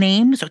kind of have good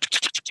aim. So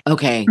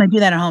okay, I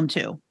do that at home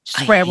too.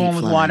 Spray everyone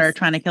with water,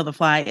 trying to kill the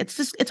fly.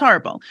 It's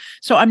horrible.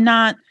 So I'm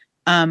not.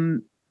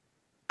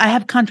 I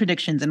have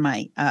contradictions in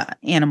my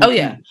animal. Oh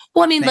yeah.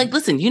 Well, I mean, like,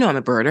 listen, I'm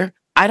a birder.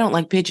 I don't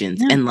like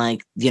pigeons, and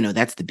like,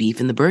 that's the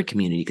beef in the bird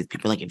community because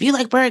people are like, if you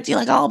like birds, you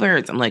like all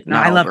birds. I'm like, no,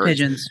 I love birds.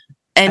 pigeons.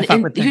 And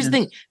here's the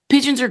thing: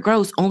 pigeons are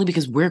gross only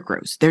because we're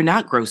gross. They're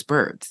not gross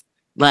birds.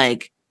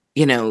 Like,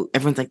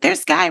 everyone's like, they're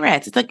sky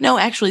rats. It's like, no,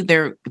 actually,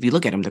 if you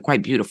look at them, they're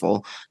quite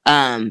beautiful.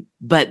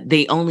 But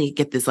they only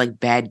get this like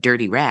bad,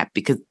 dirty rap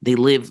because they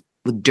live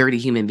with dirty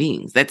human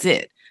beings. That's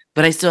it.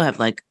 But I still have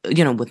like,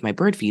 with my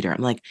bird feeder,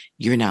 I'm like,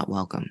 you're not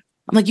welcome.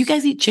 I'm like, you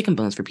guys eat chicken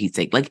bones for Pete's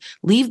sake. Like,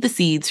 leave the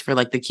seeds for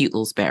like the cute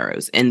little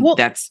sparrows. And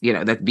that's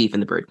beef in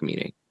the bird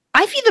community.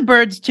 I feed the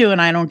birds too,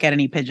 and I don't get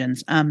any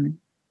pigeons.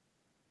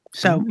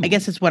 So I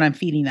guess it's what I'm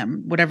feeding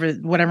them, whatever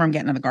I'm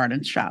getting in the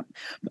garden shop.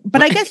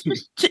 But I guess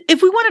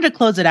if we wanted to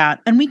close it out,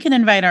 and we can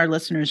invite our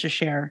listeners to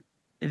share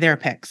their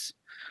picks.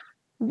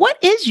 What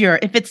is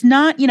if it's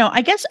not,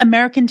 I guess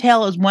American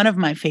Tail is one of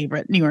my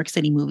favorite New York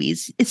City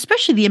movies,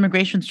 especially the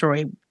immigration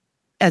story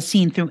as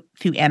seen through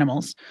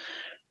animals.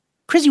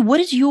 Chrissy, what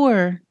is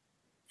your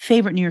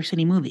favorite New York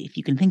City movie, if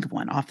you can think of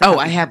one off the top?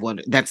 I have one.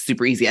 That's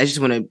super easy. I just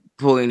want to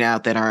point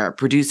out that our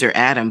producer,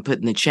 Adam, put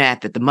in the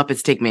chat that the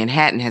Muppets Take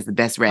Manhattan has the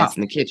best rats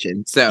in the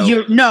kitchen. So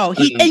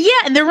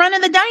and they're running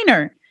the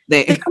diner.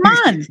 Come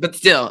on. But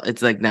still,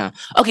 it's like, no.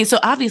 Okay, so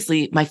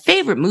obviously my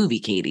favorite movie,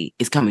 Katie,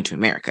 is Coming to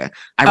America.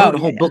 I wrote a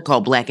whole book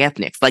called Black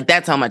Ethnics. Like,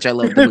 that's how much I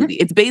love the movie.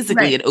 It's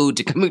basically an ode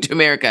to Coming to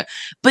America.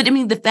 But I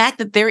mean, the fact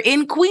that they're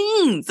in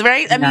Queens,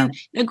 right? I mean,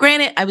 now,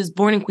 granted, I was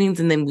born in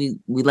Queens and then we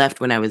left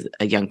when I was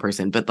a young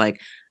person. But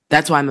like,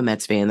 that's why I'm a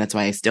Mets fan. That's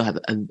why I still have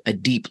a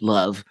deep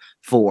love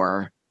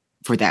for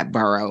for that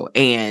borough.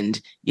 And,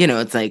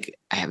 it's like,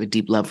 I have a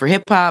deep love for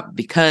hip hop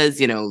because,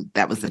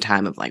 that was the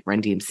time of like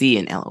Run DMC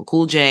and LL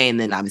Cool J. And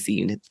then obviously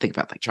you think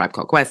about like Tribe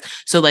Called Quest.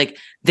 So like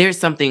there's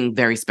something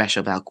very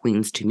special about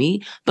Queens to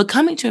me, but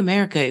Coming to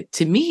America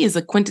to me is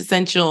a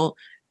quintessential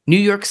New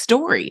York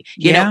story,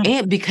 you know,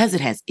 and because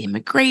it has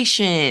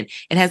immigration,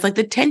 it has like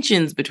the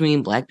tensions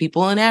between Black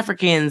people and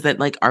Africans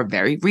that like are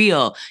very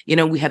real.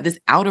 We have this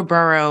outer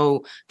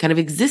borough kind of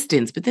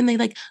existence, but then they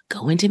like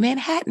go into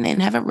Manhattan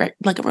and have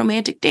a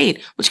romantic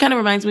date, which kind of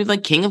reminds me of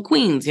like King of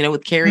Queens,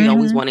 with Carrie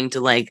always wanting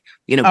to like,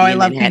 be in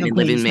Manhattan and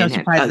live in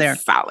Manhattan. No there.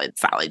 Solid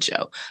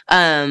show.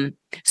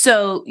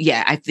 So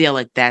yeah, I feel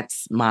like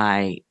that's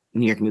my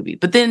New York movie.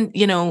 But then,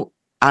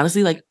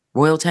 honestly, like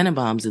Royal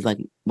Tenenbaums is like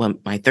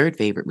my third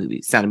favorite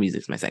movie. Sound of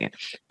Music is my second.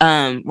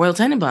 Royal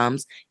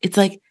Tenenbaums, it's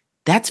like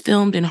that's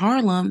filmed in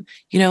Harlem,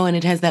 and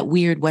it has that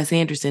weird Wes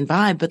Anderson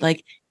vibe, but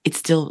like it's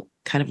still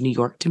kind of New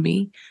York to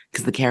me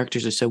because the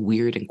characters are so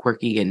weird and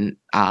quirky and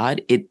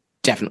odd. It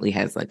definitely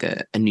has like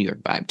a New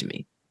York vibe to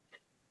me.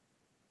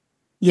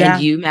 Yeah.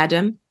 And you,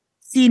 madam?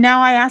 See,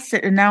 now I asked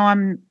it, and now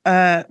I'm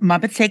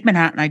Muppets Take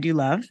Manhattan. I do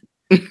love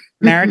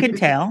American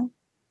Tail.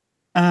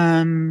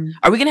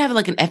 Are we gonna have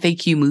like an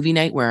FAQ movie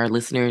night where our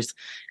listeners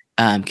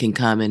can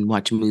come and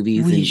watch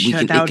movies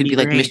it could be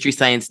like great. Mystery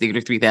Science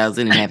Theater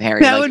 3000 and have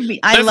Harry that would be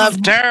I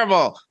love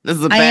terrible. This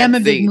is a bad I am a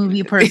thing. big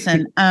movie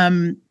person.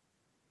 God,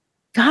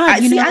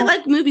 I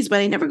like movies, but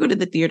I never go to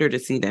the theater to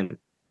see them.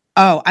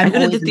 Oh, I go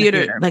to the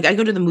theater. Like I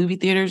go to the movie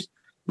theaters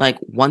like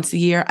once a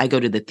year. I go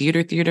to the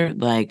theater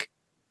like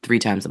 3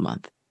 times a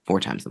month, 4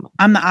 times a month.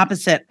 I'm the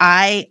opposite.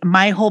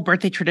 My whole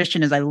birthday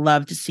tradition is I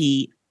love to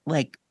see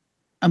like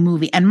a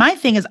movie. And my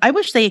thing is, I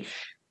guess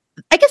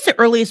the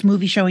earliest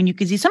movie showing you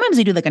could see, sometimes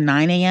they do like a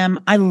 9 a.m.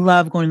 I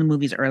love going to the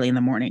movies early in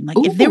the morning. Like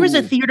if there was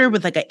a theater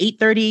with like a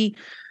 8:30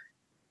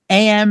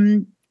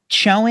 a.m.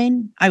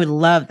 showing, I would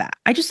love that.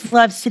 I just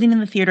love sitting in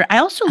the theater. I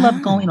also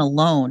love going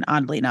alone,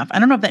 oddly enough. I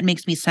don't know if that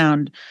makes me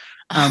sound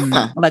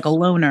like a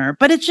loner,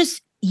 but it's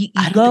just, you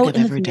I don't go think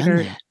I've ever done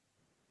that.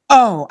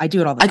 Oh, I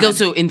do it all the time. I go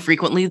so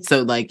infrequently.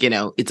 So like,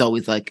 it's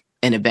always like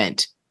an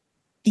event.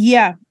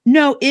 Yeah.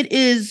 No, it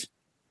is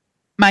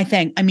my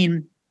thing. I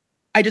mean,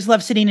 I just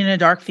love sitting in a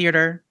dark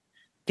theater,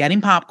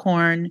 getting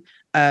popcorn,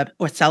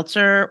 or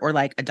seltzer, or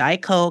like a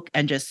Diet Coke,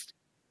 and just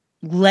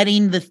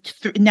letting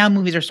now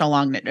movies are so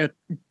long that it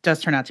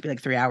does turn out to be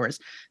like 3 hours.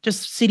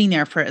 Just sitting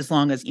there for as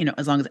long as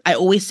I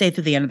always stay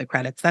through the end of the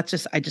credits.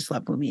 I just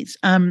love movies.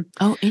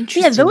 Oh,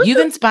 interesting. Yeah, you've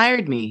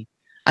inspired me.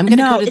 I'm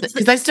gonna go to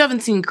because I still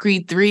haven't seen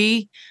Creed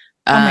 3.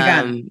 Oh my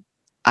God.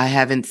 I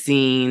haven't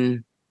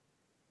seen.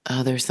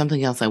 There's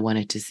something else I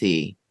wanted to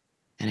see.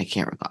 And I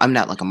can't recall. I'm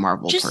not like a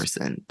Marvel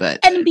person,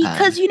 but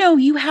because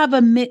you have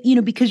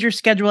because your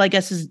schedule, I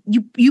guess, is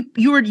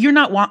you're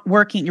not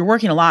working. You're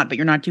working a lot, but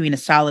you're not doing a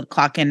solid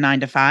clock in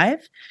 9 to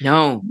 5.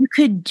 No, you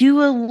could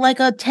do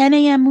a 10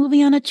 a.m.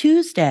 movie on a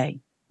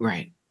Tuesday.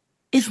 Right.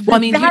 Here's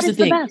the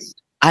thing.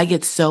 Best. I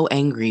get so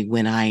angry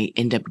when I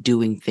end up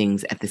doing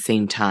things at the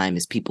same time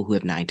as people who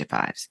have 9 to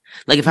 5s.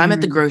 Like if I'm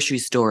at the grocery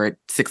store at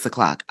 6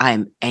 o'clock, I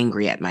am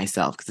angry at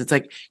myself because it's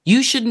like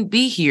you shouldn't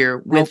be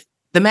here with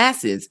the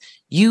masses.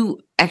 You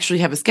actually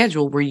have a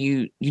schedule where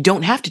you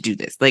don't have to do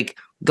this. Like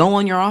go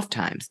on your off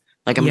times.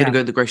 Like I'm going to go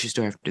to the grocery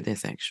store after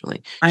this,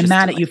 actually. I'm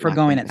mad at you for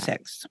going at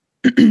 6.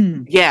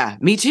 Yeah,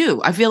 me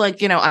too. I feel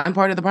like, I'm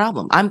part of the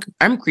problem.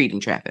 I'm creating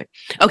traffic.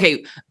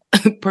 Okay.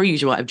 Per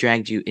usual, I've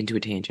dragged you into a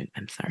tangent.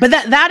 I'm sorry. But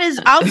that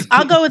is,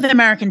 I'll go with the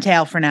American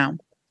Tail for now.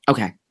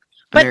 Okay.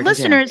 But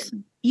listeners,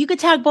 you could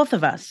tag both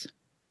of us.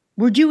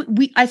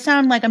 I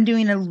sound like I'm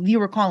doing a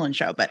viewer call-in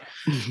show, but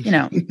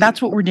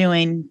that's what we're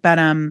doing. But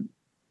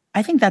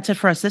I think that's it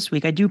for us this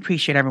week. I do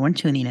appreciate everyone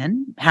tuning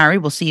in. Harry,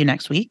 we'll see you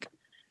next week.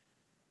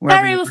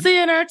 Harry, we'll see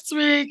you next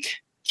week.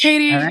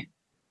 Katie, right.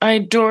 I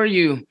adore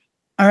you.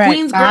 All right.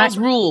 Queens Girls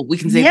Rule. We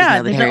can say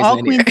these are all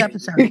Queens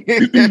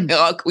episodes.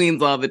 All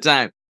Queens all the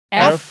time.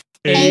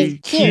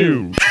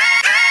 FAQ.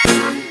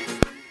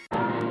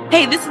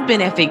 Hey, this has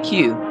been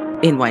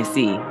FAQ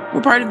NYC.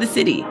 We're part of The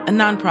City, a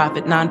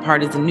nonprofit,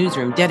 nonpartisan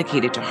newsroom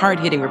dedicated to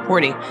hard-hitting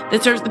reporting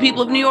that serves the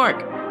people of New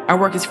York. Our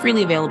work is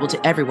freely available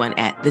to everyone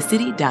at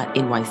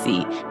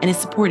thecity.nyc and is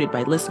supported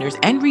by listeners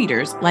and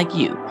readers like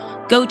you.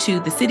 Go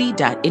to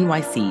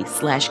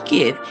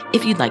thecity.nyc/give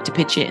if you'd like to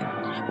pitch in.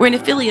 We're an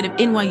affiliate of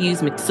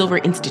NYU's McSilver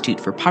Institute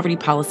for Poverty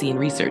Policy and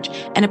Research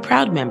and a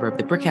proud member of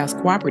the Brickhouse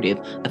Cooperative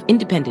of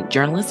independent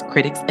journalists,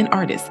 critics, and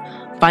artists.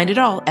 Find it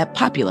all at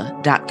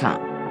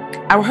popula.com.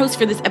 Our hosts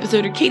for this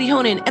episode are Katie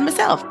Honan and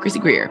myself, Chrissy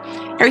Greer.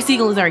 Harry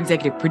Siegel is our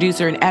executive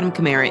producer and Adam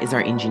Kamara is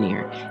our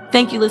engineer.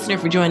 Thank you, listener,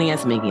 for joining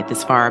us, making it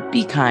this far.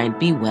 Be kind,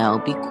 be well,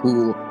 be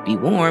cool, be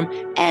warm,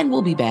 and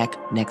we'll be back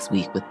next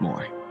week with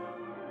more.